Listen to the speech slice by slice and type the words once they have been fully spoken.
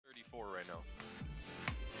4 right now.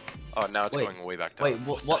 Oh, now it's going way back down. Wait,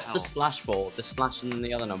 what's the slash for? The slash and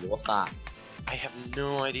the other number, what's that? I have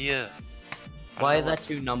no idea. Why are there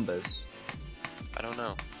two numbers? I don't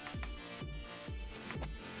know.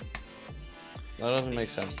 That doesn't make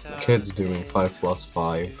sense. Kids doing 5 plus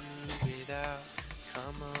 5.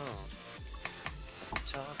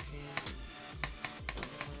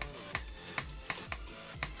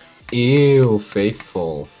 Ew,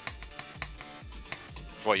 Faithful.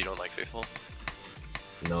 What, you don't like Faithful?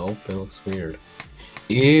 Nope, it looks weird.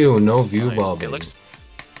 Ew, no view Fine. bobbing. It looks...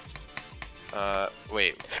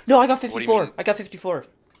 wait. No, I got What do you 54. mean? I got 54.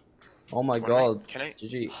 Oh my What god. Can I...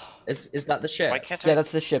 GG. Is that the ship? Why can't Yeah, I...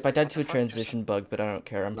 that's the ship. I died to a the fuck? transition bug, but I don't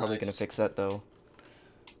care. I'm probably gonna Nice. fix that though.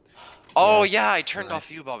 Oh, Yes. yeah, I turned Nice. off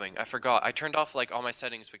view bobbing. I forgot. I turned off, like, all my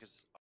settings because